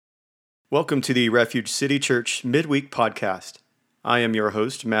Welcome to the Refuge City Church Midweek Podcast. I am your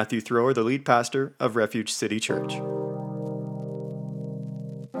host, Matthew Thrower, the lead pastor of Refuge City Church.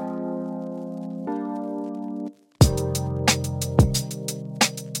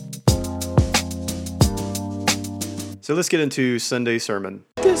 So let's get into Sunday sermon.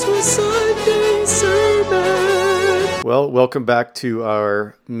 This was Sunday sermon. Well, welcome back to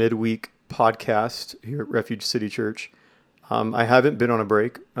our midweek podcast here at Refuge City Church. I haven't been on a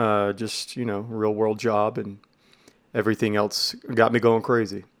break, just, real world job and everything else got me going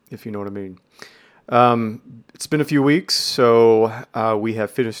crazy, if you know what I mean. It's been a few weeks, so we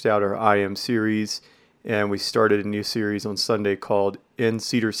have finished out our I Am series, and we started a new series on Sunday called In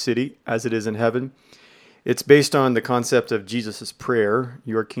Cedar City, As It Is in Heaven. It's based on the concept of Jesus' prayer,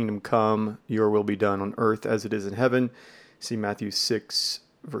 Your kingdom come, Your will be done on earth as it is in heaven. See Matthew 6,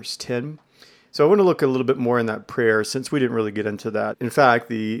 verse 10. So I want to look a little bit more in that prayer since we didn't really get into that. In fact,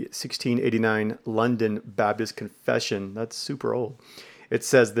 the 1689 London Baptist Confession, that's super old. It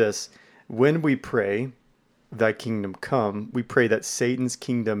says this: when we pray, Thy kingdom come, we pray that Satan's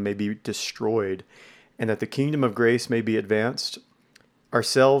kingdom may be destroyed and that the kingdom of grace may be advanced,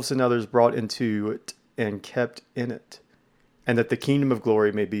 ourselves and others brought into it and kept in it, and that the kingdom of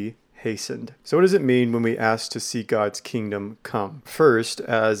glory may be hastened. So what does it mean when we ask to see God's kingdom come? First,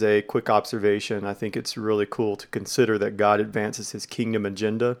 as a quick observation, I think it's really cool to consider that God advances his kingdom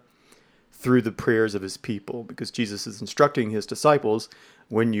agenda through the prayers of his people, because Jesus is instructing his disciples,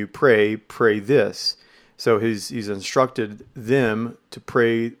 when you pray, pray this. So he's instructed them to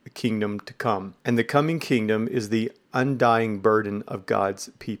pray the kingdom to come. And the coming kingdom is the undying burden of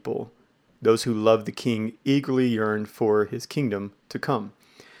God's people. Those who love the king eagerly yearn for his kingdom to come.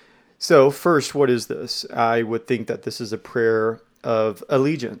 So first, what is this? I would think that this is a prayer of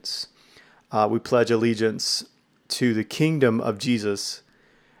allegiance. We pledge allegiance to the kingdom of Jesus,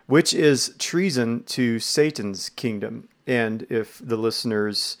 which is treason to Satan's kingdom. And if the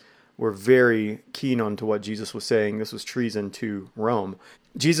listeners were very keen on to what Jesus was saying, this was treason to Rome.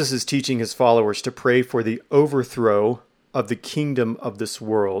 Jesus is teaching his followers to pray for the overthrow of the kingdom of this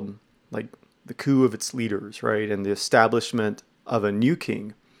world, like the coup of its leaders, right? And the establishment of a new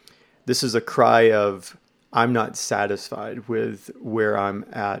king. This is a cry of, I'm not satisfied with where I'm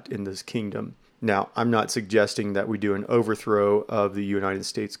at in this kingdom. Now, I'm not suggesting that we do an overthrow of the United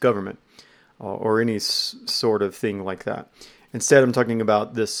States government or any sort of thing like that. Instead, I'm talking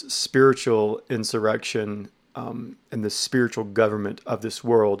about this spiritual insurrection and the spiritual government of this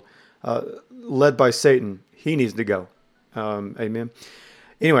world led by Satan. He needs to go. Amen.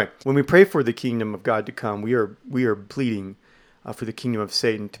 Anyway, when we pray for the kingdom of God to come, we are pleading for the kingdom of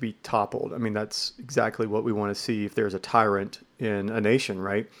Satan to be toppled. I mean, that's exactly what we want to see if there's a tyrant in a nation,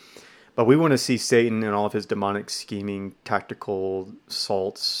 right? But we want to see Satan and all of his demonic scheming, tactical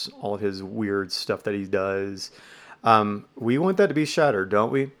assaults, all of his weird stuff that he does. We want that to be shattered,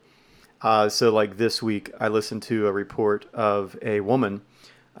 don't we? So like this week, I listened to a report of a woman.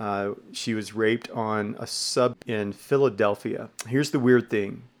 She was raped on a sub in Philadelphia. Here's the weird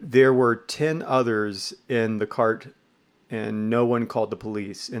thing. There were 10 others in the cart and no one called the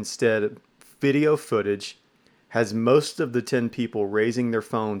police. Instead, video footage has most of the 10 people raising their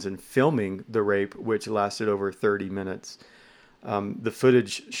phones and filming the rape, which lasted over 30 minutes. The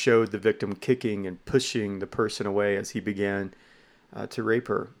footage showed the victim kicking and pushing the person away as he began to rape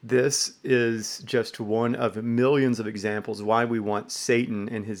her. This is just one of millions of examples why we want Satan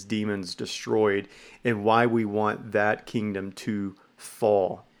and his demons destroyed and why we want that kingdom to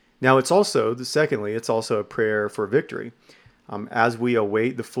fall. Now, it's also a prayer for victory. As we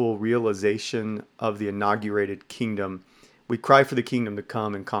await the full realization of the inaugurated kingdom, we cry for the kingdom to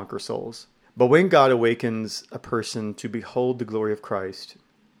come and conquer souls. But when God awakens a person to behold the glory of Christ,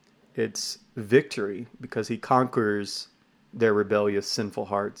 it's victory because he conquers their rebellious, sinful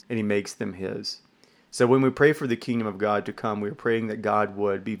hearts and he makes them his. So when we pray for the kingdom of God to come, we're praying that God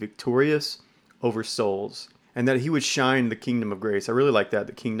would be victorious over souls and that he would shine the kingdom of grace. I really like that,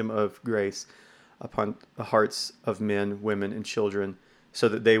 the kingdom of grace upon the hearts of men, women, and children so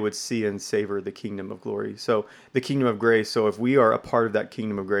that they would see and savor the kingdom of glory. So the kingdom of grace, so if we are a part of that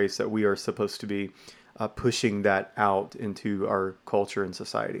kingdom of grace, that we are supposed to be pushing that out into our culture and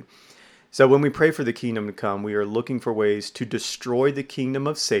society. So when we pray for the kingdom to come, we are looking for ways to destroy the kingdom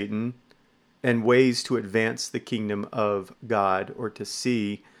of Satan and ways to advance the kingdom of God, or to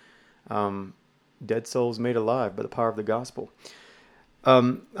see dead souls made alive by the power of the gospel.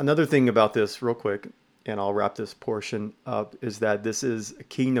 Another thing about this, real quick, and I'll wrap this portion up, is that this is a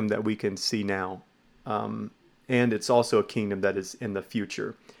kingdom that we can see now. And it's also a kingdom that is in the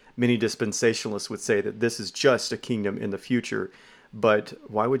future. Many dispensationalists would say that this is just a kingdom in the future. But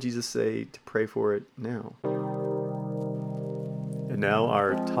why would Jesus say to pray for it now? And now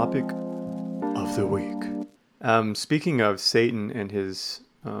our topic of the week. Speaking of Satan and his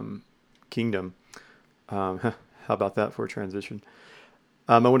kingdom, how about that for a transition?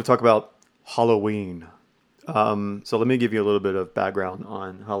 I want to talk about Halloween. So let me give you a little bit of background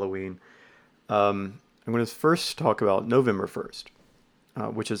on Halloween. I'm going to first talk about November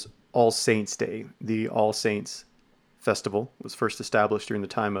 1st, which is All Saints Day. The All Saints Festival was first established during the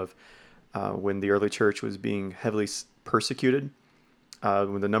time of when the early church was being heavily persecuted,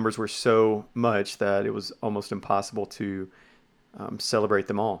 when the numbers were so much that it was almost impossible to celebrate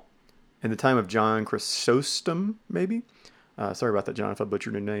them all. In the time of John Chrysostom, maybe? Sorry about that, John, if I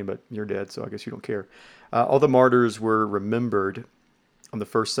butchered your name, but you're dead, so I guess you don't care. All the martyrs were remembered on the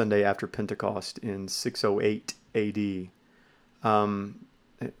first Sunday after Pentecost in 608 AD.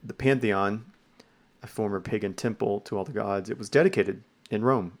 The Pantheon, a former pagan temple to all the gods, it was dedicated in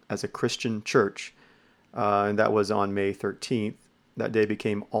Rome as a Christian church, and that was on May 13th. That day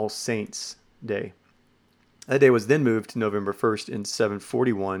became All Saints Day. That day was then moved to November 1st in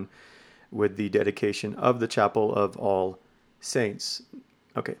 741 with the dedication of the Chapel of All Saints.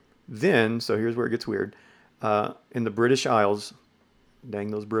 Okay, then, so here's where it gets weird. In the British Isles,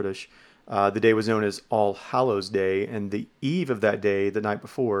 dang those British, the day was known as All Hallows Day, and the eve of that day, the night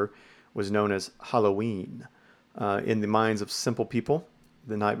before, was known as Halloween. In the minds of simple people,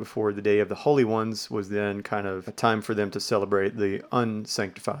 the night before the Day of the Holy Ones was then kind of a time for them to celebrate the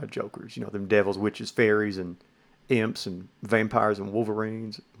unsanctified jokers. You know, them devils, witches, fairies, and imps, and vampires, and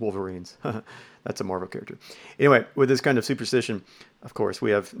Wolverines. That's a Marvel character. Anyway, with this kind of superstition, of course,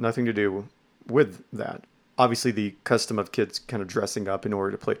 we have nothing to do with that. Obviously, the custom of kids kind of dressing up in order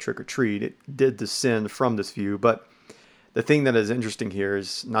to play trick-or-treat, it did descend from this view, but the thing that is interesting here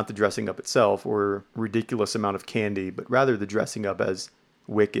is not the dressing up itself or ridiculous amount of candy, but rather the dressing up as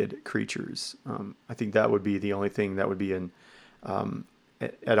wicked creatures. I think that would be the only thing that would be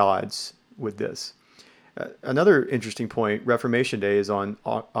at odds with this. Another interesting point, Reformation Day is on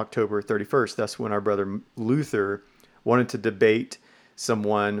October 31st. That's when our brother Luther wanted to debate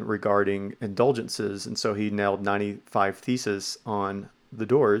someone regarding indulgences, and so he nailed 95 theses on the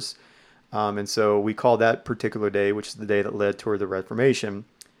doors. And so we call that particular day, which is the day that led toward the Reformation,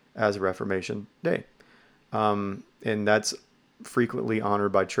 as Reformation Day. And that's frequently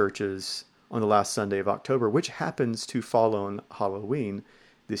honored by churches on the last Sunday of October, which happens to fall on Halloween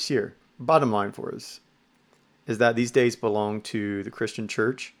this year. Bottom line for us is that these days belong to the Christian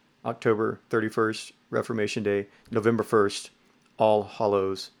Church. October 31st, Reformation Day, November 1st, All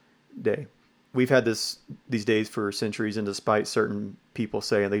Hallows Day. We've had these days for centuries, and despite certain people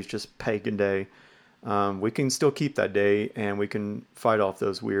saying it's just pagan day, we can still keep that day, and we can fight off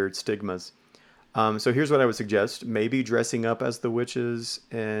those weird stigmas. So here's what I would suggest. Maybe dressing up as the witches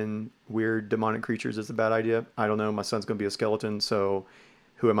and weird demonic creatures is a bad idea. I don't know. My son's going to be a skeleton, so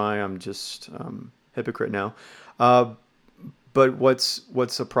who am I? I'm just hypocrite now. But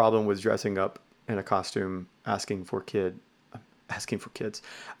what's a problem with dressing up in a costume, asking for kids?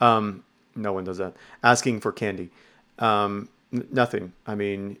 No one does that. Asking for candy. Nothing. I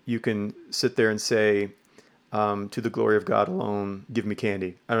mean, you can sit there and say, to the glory of God alone, give me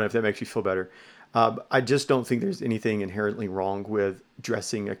candy. I don't know if that makes you feel better. I just don't think there's anything inherently wrong with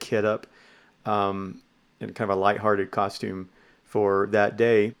dressing a kid up in kind of a lighthearted costume for that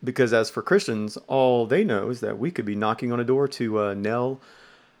day. Because as for Christians, all they know is that we could be knocking on a door to nail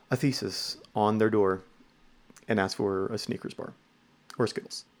a thesis on their door and ask for a Snickers bar or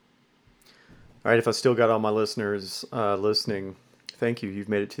Skittles. All right, if I still got all my listeners listening, thank you. You've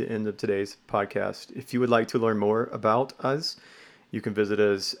made it to the end of today's podcast. If you would like to learn more about us, you can visit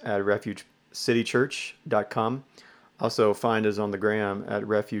us at refugecitychurch.com. Also, find us on the gram at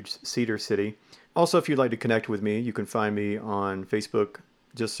Refuge Cedar City. Also, if you'd like to connect with me, you can find me on Facebook.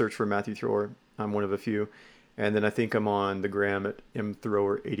 Just search for Matthew Thrower. I'm one of a few. And then I think I'm on the gram at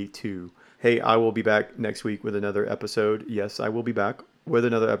mthrower82. Hey, I will be back next week with another episode. Yes, I will be back with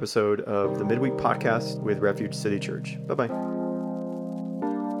another episode of the Midweek Podcast with Refuge City Church. Bye-bye.